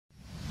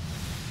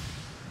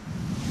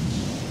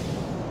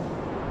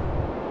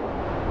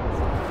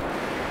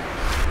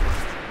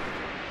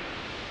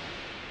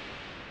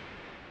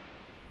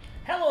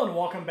Hello and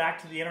welcome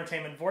back to the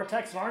Entertainment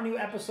Vortex and our new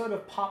episode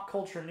of Pop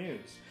Culture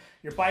News,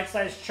 your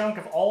bite-sized chunk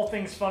of all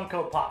things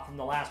Funko Pop from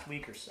the last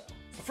week or so.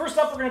 So first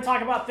up, we're going to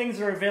talk about things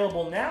that are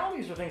available now.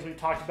 These are things we've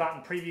talked about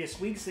in previous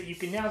weeks that you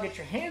can now get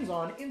your hands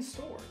on in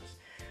stores.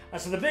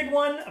 So the big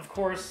one, of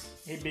course,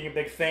 being a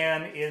big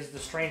fan, is the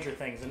Stranger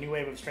Things. The new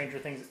wave of Stranger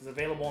Things is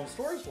available in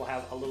stores. We'll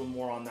have a little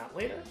more on that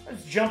later.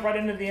 Let's jump right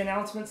into the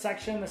announcement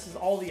section. This is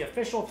all the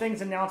official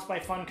things announced by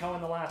Funko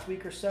in the last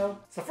week or so.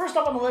 So first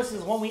up on the list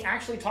is one we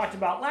actually talked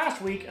about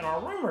last week in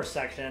our rumors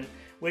section,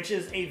 which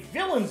is a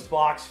Villains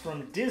box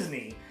from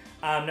Disney.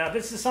 Now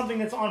this is something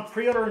that's on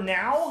pre-order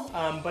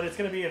now, but it's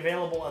going to be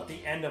available at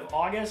the end of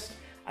August.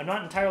 I'm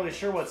not entirely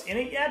sure what's in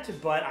it yet,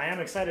 but I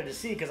am excited to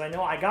see because I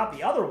know I got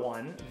the other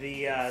one,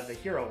 the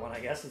hero one, I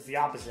guess, it's the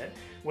opposite,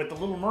 with the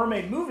Little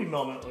Mermaid movie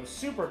moment. It was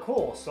super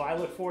cool, so I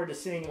look forward to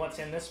seeing what's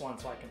in this one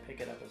so I can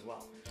pick it up as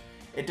well.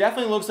 It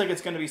definitely looks like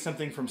it's going to be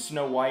something from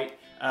Snow White.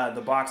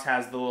 The box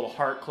has the little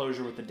heart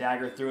closure with the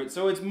dagger through it,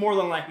 so it's more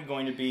than likely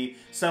going to be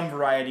some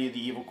variety of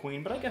the Evil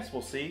Queen, but I guess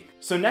we'll see.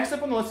 So next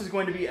up on the list is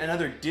going to be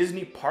another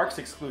Disney Parks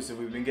exclusive.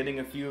 We've been getting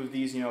a few of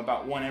these,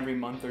 about one every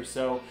month or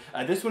so.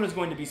 This one is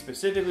going to be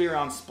specifically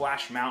around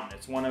Splash Mountain.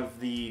 It's one of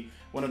the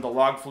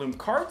log flume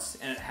carts,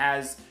 and it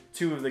has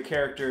two of the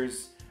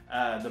characters,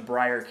 the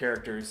Briar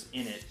characters,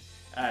 in it.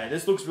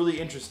 This looks really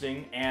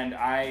interesting, and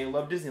I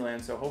love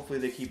Disneyland, so hopefully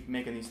they keep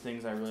making these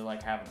things. I really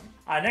like having them.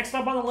 Next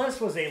up on the list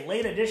was a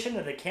late addition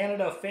to the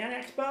Canada Fan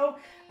Expo.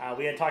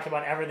 We had talked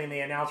about everything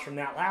they announced from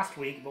that last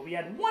week, but we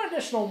had one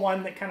additional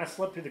one that kind of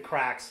slipped through the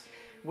cracks,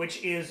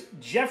 which is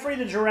Jeffrey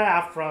the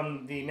Giraffe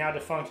from the now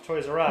defunct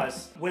Toys R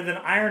Us with an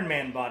Iron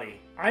Man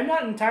body. I'm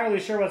not entirely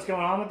sure what's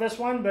going on with this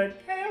one,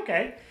 but hey,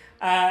 okay.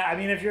 I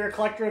mean, if you're a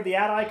collector of the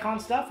ad icon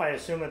stuff, I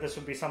assume that this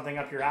would be something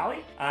up your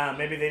alley.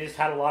 Maybe they just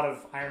had a lot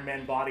of Iron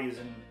Man bodies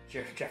and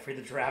Jeffrey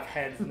the Giraffe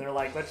heads, and they're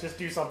like, let's just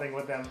do something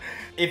with them.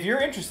 If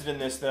you're interested in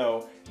this,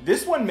 though,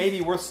 this one may be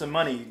worth some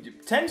money.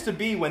 It tends to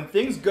be when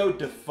things go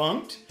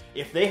defunct,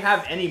 if they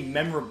have any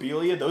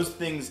memorabilia, those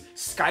things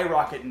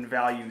skyrocket in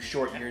value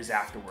short years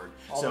afterward.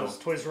 All those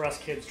Toys R Us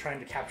kids trying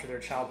to capture their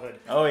childhood.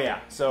 Oh, yeah.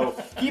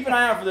 So keep an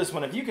eye out for this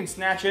one. If you can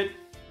snatch it,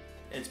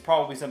 it's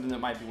probably something that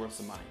might be worth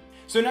some money.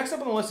 So next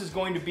up on the list is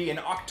going to be an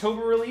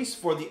October release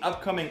for the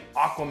upcoming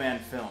Aquaman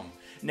film.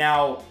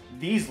 Now,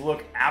 these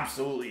look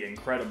absolutely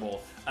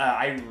incredible.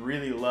 I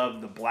really love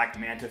the Black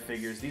Manta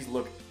figures. These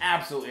look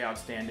absolutely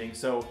outstanding.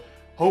 So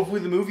hopefully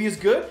the movie is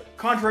good.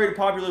 Contrary to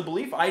popular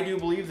belief, I do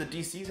believe that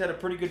DC's had a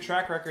pretty good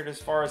track record as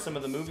far as some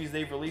of the movies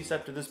they've released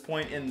up to this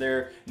point in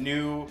their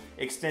new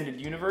extended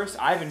universe.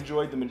 I've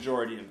enjoyed the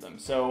majority of them.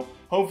 So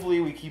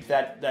hopefully we keep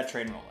that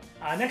train rolling.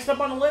 Next up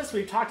on the list,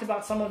 we've talked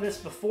about some of this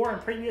before in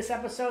previous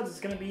episodes.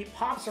 It's going to be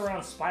Pops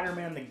around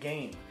Spider-Man the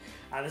game.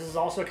 This is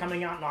also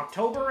coming out in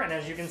October, and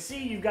as you can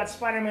see, you've got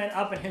Spider-Man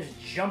up in his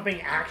jumping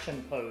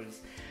action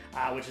pose,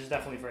 which is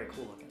definitely very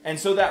cool looking. And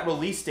so that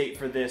release date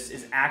for this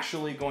is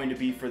actually going to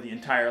be for the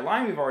entire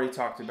line. We've already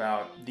talked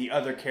about the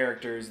other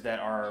characters that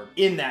are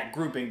in that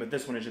grouping, but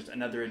this one is just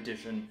another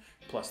edition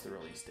plus the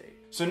release date.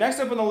 So next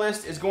up on the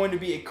list is going to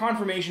be a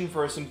confirmation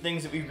for some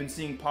things that we've been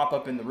seeing pop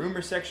up in the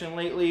rumor section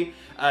lately.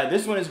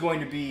 This one is going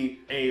to be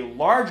a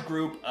large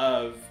group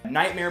of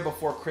Nightmare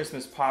Before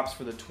Christmas Pops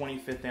for the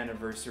 25th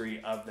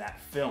anniversary of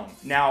that film.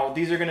 Now,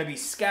 these are going to be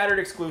scattered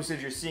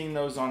exclusives. You're seeing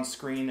those on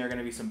screen. They're going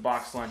to be some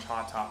Box Lunch,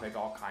 Hot Topic,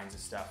 all kinds of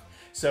stuff.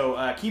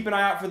 So keep an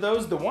eye out for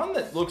those. The one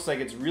that looks like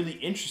it's really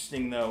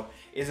interesting, though,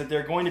 is that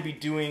they're going to be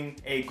doing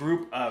a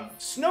group of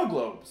snow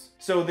globes.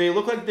 So they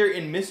look like they're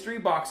in mystery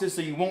boxes,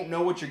 so you won't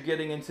know what you're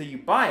getting until you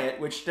buy it,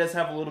 which does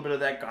have a little bit of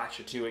that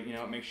gotcha to it.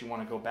 It makes you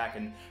want to go back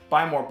and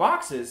buy more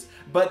boxes.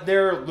 But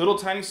they're little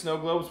tiny snow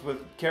globes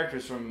with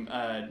characters from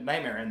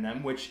Nightmare in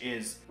them, which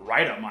is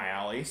right up my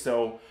alley.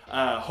 So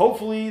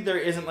hopefully there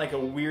isn't like a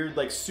weird,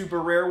 like super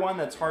rare one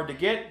that's hard to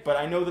get, but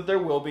I know that there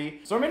will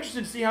be. So I'm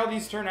interested to see how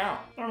these turn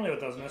out. Normally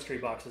with those mystery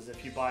boxes,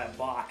 if you buy a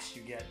box,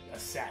 you get a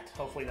set.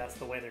 Hopefully that's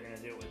the way they're going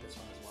to do it with this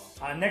one as well.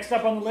 Next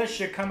up on the list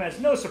should come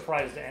as no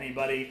surprise to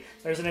anybody.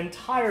 There's an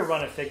entire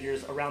run of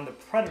figures around the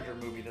Predator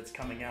movie that's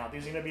coming out.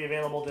 These are going to be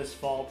available this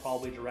fall,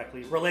 probably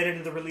directly related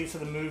to the release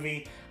of the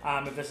movie.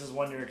 If this is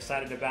one you're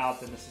excited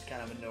about, then this is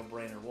kind of a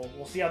no-brainer.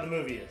 We'll see how the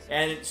movie is.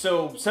 And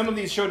so some of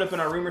these showed up in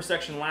our rumor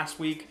section last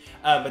week,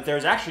 but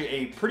there's actually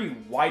a pretty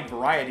wide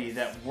variety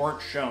that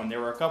weren't shown. There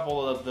were a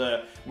couple of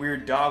the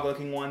weird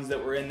dog-looking ones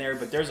that were in there,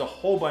 but there's a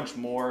whole bunch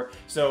more.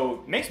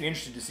 So it makes me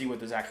interested to see what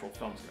this actual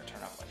film is going to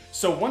turn out like.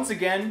 So once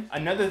again,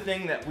 another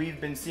thing that we've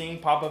been seeing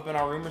pop up in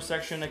our rumor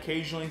section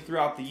occasionally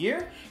throughout the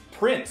year,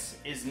 Prince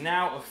is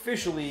now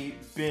officially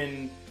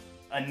been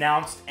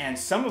announced, and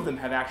some of them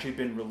have actually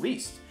been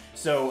released.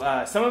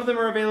 So some of them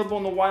are available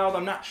in the wild.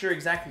 I'm not sure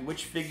exactly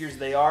which figures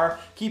they are.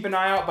 Keep an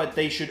eye out, but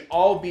they should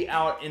all be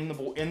out in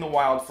the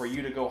wild for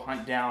you to go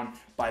hunt down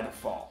by the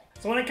fall.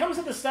 So when it comes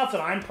to the stuff that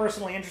I'm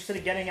personally interested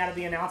in getting out of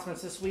the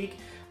announcements this week,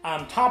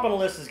 top of the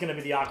list is going to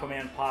be the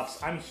Aquaman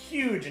Pops. I'm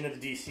huge into the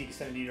DC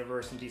Extended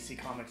Universe and DC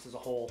Comics as a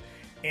whole,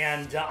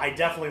 and I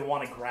definitely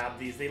want to grab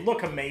these. They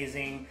look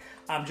amazing.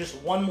 Just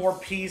one more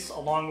piece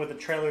along with the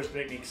trailers to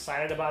make me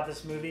excited about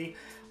this movie.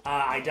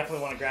 I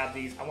definitely want to grab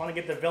these. I want to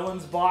get the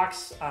Villains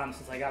box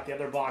since I got the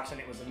other box and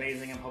it was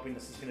amazing. I'm hoping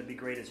this is going to be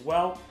great as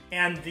well.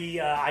 And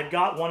I've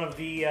got one of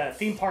the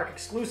theme park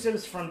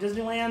exclusives from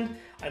Disneyland.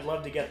 I'd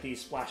love to get the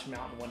Splash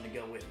Mountain one to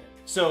go with it.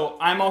 So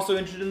I'm also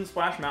interested in the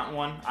Splash Mountain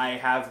one. I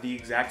have the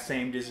exact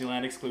same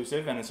Disneyland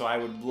exclusive, and so I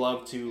would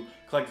love to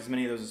collect as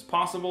many of those as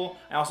possible.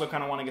 I also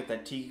kind of want to get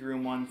that Tiki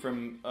Room one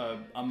from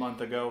a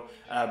month ago,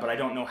 but I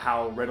don't know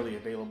how readily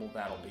available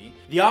that'll be.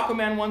 The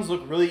Aquaman ones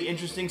look really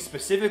interesting,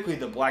 specifically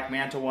the Black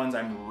Manta ones.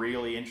 I'm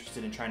really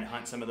interested in trying to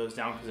hunt some of those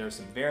down because there are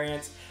some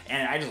variants,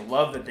 and I just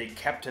love that they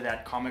kept to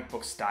that comic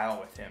book style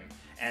with him.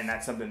 And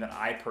that's something that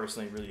I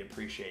personally really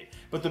appreciate.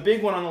 But the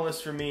big one on the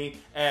list for me,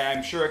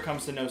 I'm sure it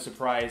comes to no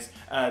surprise,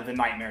 the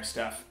Nightmare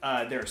stuff.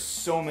 There are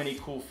so many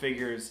cool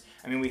figures.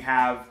 I mean, we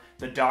have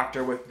the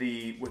Doctor with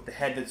the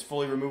head that's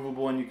fully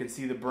removable and you can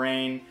see the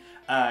brain.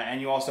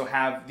 And you also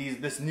have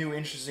this new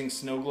interesting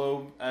snow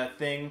globe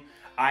thing.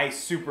 I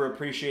super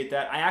appreciate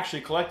that. I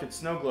actually collected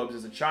snow globes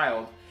as a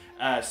child.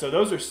 So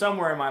those are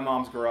somewhere in my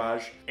mom's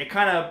garage. It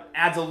kind of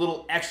adds a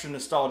little extra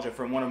nostalgia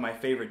from one of my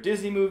favorite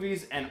Disney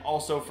movies and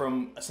also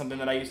from something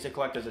that I used to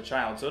collect as a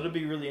child. So it'll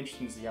be really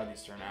interesting to see how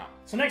these turn out.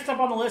 So next up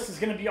on the list is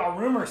going to be our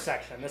rumor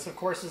section. This, of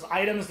course, is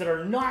items that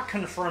are not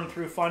confirmed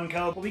through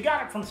Funko, but we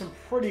got it from some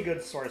pretty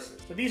good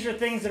sources. But these are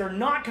things that are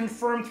not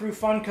confirmed through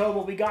Funko,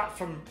 but we got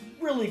from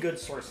really good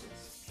sources.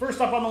 First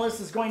up on the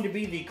list is going to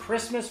be the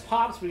Christmas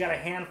Pops. We got a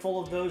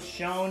handful of those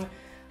shown.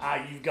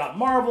 You've got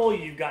Marvel,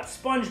 you've got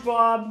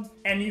SpongeBob,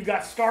 and you've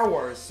got Star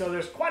Wars. So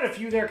there's quite a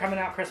few there coming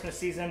out Christmas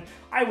season.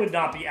 I would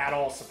not be at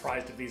all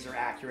surprised if these are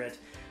accurate.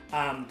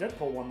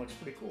 Deadpool one looks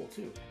pretty cool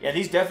too. Yeah,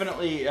 these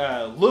definitely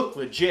look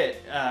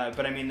legit,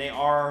 but I mean they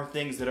are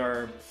things that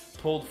are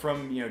pulled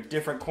from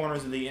different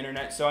corners of the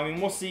internet. So I mean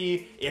we'll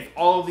see if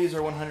all of these are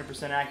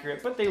 100%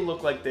 accurate, but they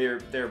look like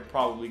they're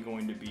probably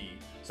going to be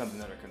something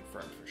that are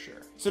confirmed for sure.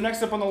 So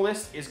next up on the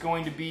list is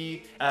going to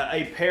be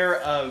a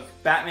pair of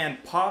Batman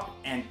Pop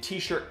and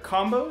t-shirt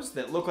combos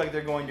that look like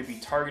they're going to be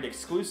Target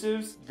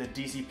exclusives. The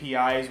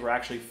DCPIs were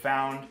actually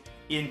found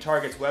in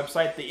Target's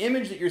website. The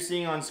image that you're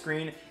seeing on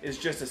screen is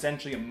just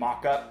essentially a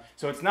mock-up,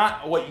 so it's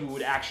not what you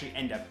would actually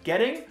end up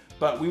getting,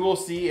 but we will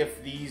see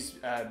if these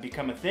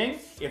become a thing.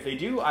 If they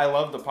do, I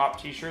love the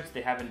Pop t-shirts.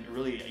 They have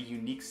a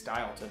unique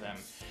style to them.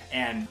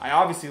 And I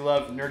obviously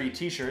love nerdy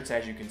t-shirts,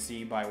 as you can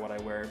see by what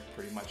I wear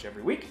pretty much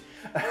every week.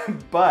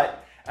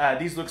 But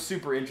these look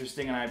super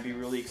interesting, and I'd be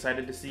really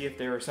excited to see if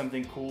there is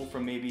something cool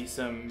from maybe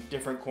some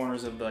different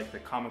corners of the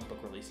comic book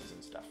releases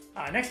and stuff.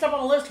 Next up on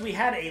the list, we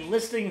had a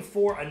listing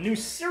for a new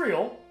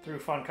cereal through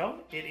Funko.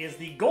 It is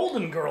the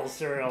Golden Girls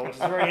cereal, which is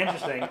very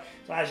interesting.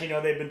 So as you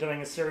know, they've been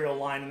doing a cereal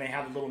line, and they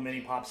have little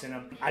mini pops in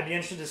them. I'd be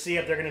interested to see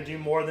if they're going to do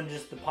more than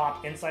just the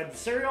pop inside the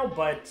cereal,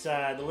 but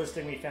the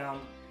listing we found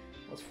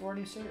was for a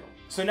new cereal.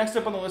 So next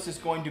up on the list is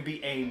going to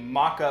be a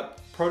mock-up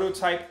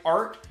prototype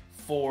art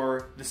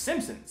for The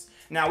Simpsons.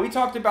 Now, we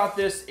talked about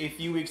this a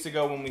few weeks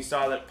ago when we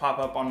saw that pop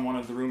up on one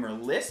of the rumor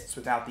lists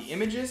without the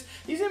images.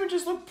 These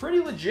images look pretty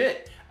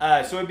legit.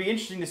 So it'd be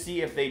interesting to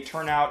see if they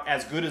turn out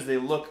as good as they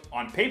look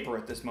on paper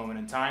at this moment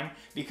in time,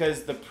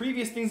 because the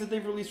previous things that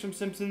they've released from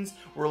Simpsons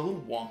were a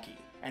little wonky,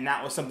 and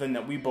that was something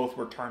that we both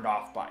were turned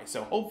off by.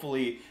 So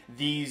hopefully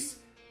these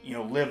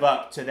live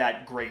up to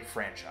that great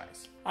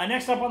franchise.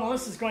 Next up on the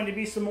list is going to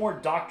be some more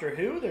Doctor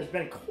Who. There's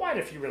been quite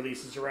a few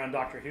releases around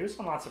Doctor Who, so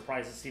I'm not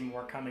surprised to see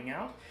more coming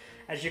out.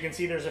 As you can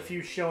see, there's a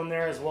few shown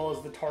there, as well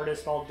as the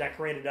TARDIS all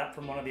decorated up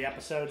from one of the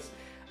episodes.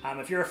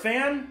 If you're a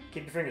fan,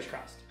 keep your fingers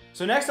crossed.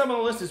 So next up on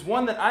the list is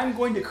one that I'm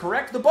going to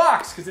correct the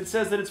box, because it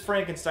says that it's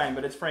Frankenstein,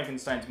 but it's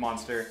Frankenstein's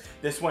monster.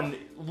 This one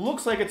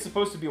looks like it's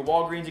supposed to be a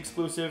Walgreens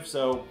exclusive,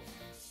 so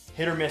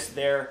hit or miss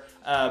there.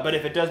 But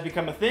if it does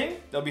become a thing,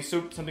 there'll be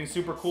something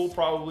super cool.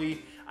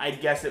 Probably, I'd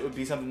guess it would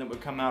be something that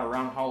would come out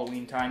around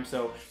Halloween time.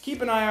 So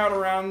keep an eye out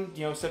around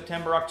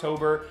September,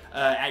 October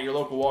at your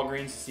local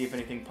Walgreens to see if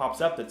anything pops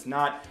up that's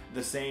not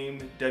the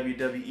same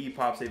WWE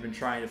pops they've been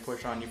trying to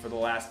push on you for the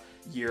last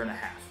year and a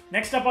half.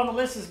 Next up on the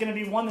list is going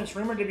to be one that's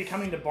rumored to be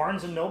coming to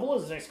Barnes & Noble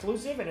as an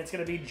exclusive, and it's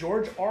going to be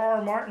George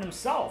R.R. Martin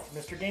himself,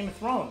 Mr. Game of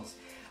Thrones.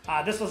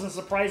 This doesn't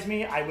surprise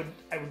me. I would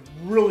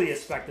really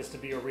expect this to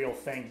be a real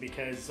thing,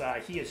 because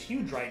he is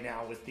huge right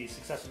now with the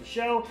success of the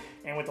show,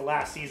 and with the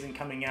last season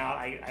coming out,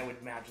 I would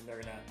imagine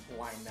they're going to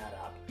line that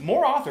up.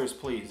 More authors,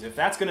 please. If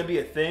that's going to be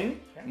a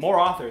thing, more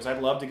authors.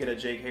 I'd love to get a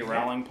J.K.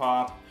 Rowling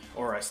pop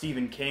or a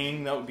Stephen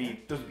King. Those would be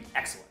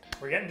excellent.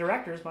 We're getting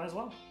directors, might as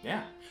well.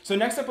 Yeah. So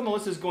next up on the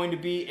list is going to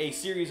be a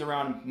series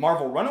around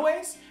Marvel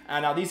Runaways.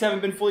 Now these haven't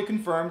been fully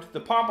confirmed. The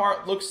pop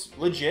art looks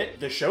legit.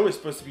 The show is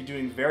supposed to be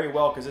doing very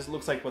well, because this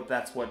looks like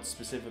that's what's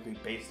specifically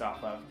based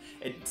off of.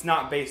 It's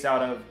not based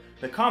out of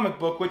the comic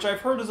book, which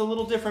I've heard is a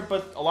little different,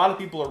 but a lot of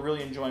people are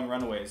really enjoying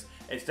Runaways.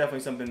 It's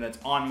definitely something that's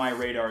on my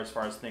radar as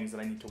far as things that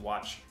I need to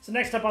watch. So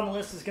next up on the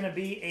list is going to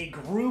be a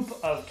group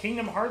of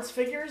Kingdom Hearts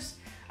figures.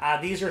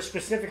 These are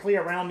specifically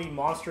around the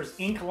Monsters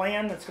Inc.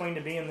 land that's going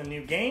to be in the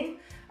new game.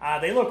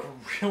 They look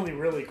really,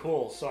 really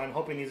cool, so I'm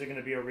hoping these are going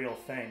to be a real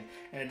thing.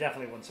 And it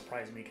definitely wouldn't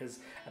surprise me, because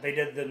they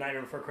did the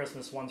Nightmare Before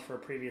Christmas ones for a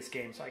previous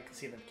game, so I can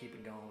see them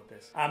keeping going with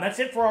this. That's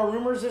it for our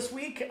rumors this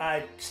week.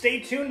 Stay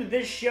tuned to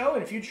this show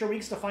in future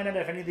weeks to find out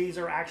if any of these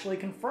are actually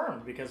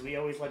confirmed, because we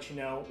always let you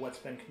know what's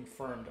been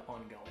confirmed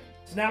ongoing.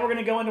 So now we're going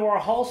to go into our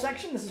haul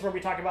section. This is where we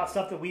talk about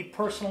stuff that we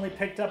personally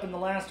picked up in the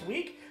last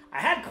week. I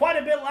had quite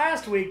a bit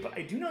last week, but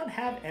I do not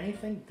have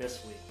anything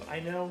this week. But I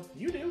know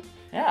you do.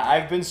 Yeah,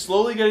 I've been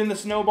slowly getting the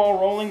snowball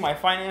rolling. My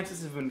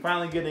finances have been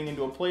finally getting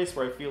into a place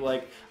where I feel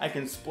like I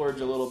can splurge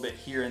a little bit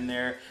here and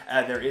there.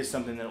 There is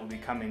something that will be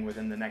coming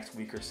within the next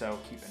week or so.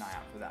 Keep an eye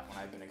out for that one.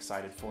 I've been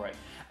excited for it.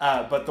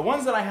 But the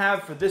ones that I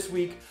have for this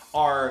week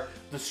are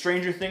the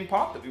Stranger Thing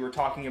pop that we were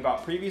talking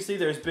about previously.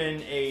 There's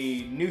been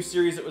a new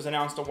series that was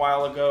announced a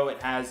while ago.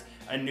 It has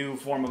a new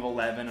form of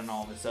 11 and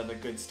all this other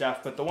good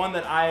stuff. But the one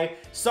that I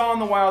saw in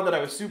the wild that I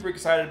was super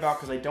excited about,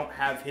 because I don't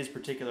have his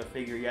particular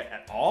figure yet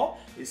at all,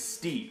 is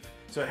Steve.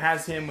 So it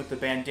has him with the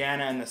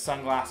bandana and the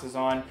sunglasses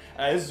on.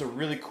 This is a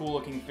really cool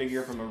looking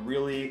figure from a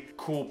really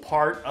cool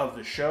part of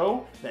the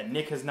show that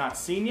Nick has not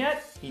seen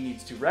yet. He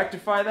needs to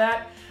rectify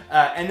that.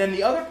 And then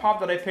the other pop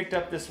that I picked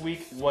up this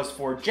week was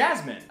for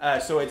Jasmine.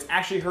 So it's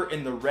actually her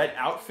in the red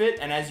outfit.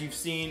 And as you've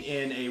seen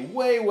in a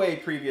way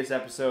previous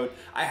episode,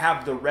 I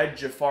have the red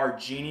Jafar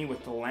genie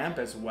with the lamp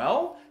as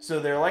well. So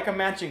they're like a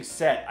matching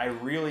set. I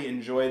really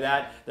enjoy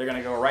that. They're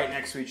gonna go right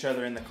next to each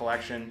other in the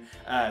collection.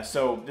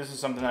 So this is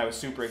something that I was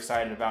super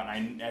excited about.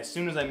 And as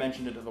soon as I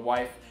mentioned it to the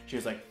wife, she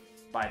was like,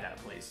 buy that,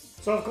 please.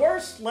 So, of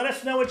course, let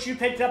us know what you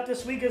picked up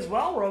this week as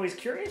well. We're always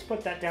curious.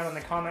 Put that down in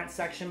the comment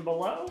section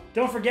below.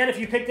 Don't forget, if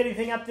you picked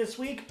anything up this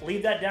week,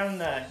 leave that down in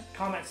the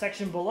comment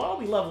section below.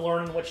 We love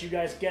learning what you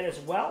guys get as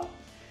well.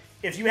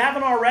 If you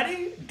haven't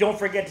already, don't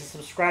forget to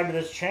subscribe to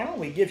this channel.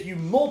 We give you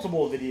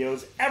multiple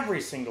videos every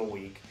single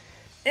week.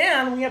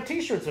 And we have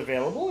t-shirts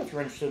available if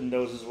you're interested in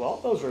those as well.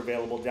 Those are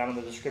available down in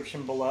the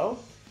description below.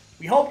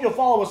 We hope you'll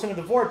follow us into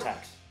the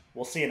Vortex.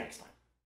 We'll see you next time.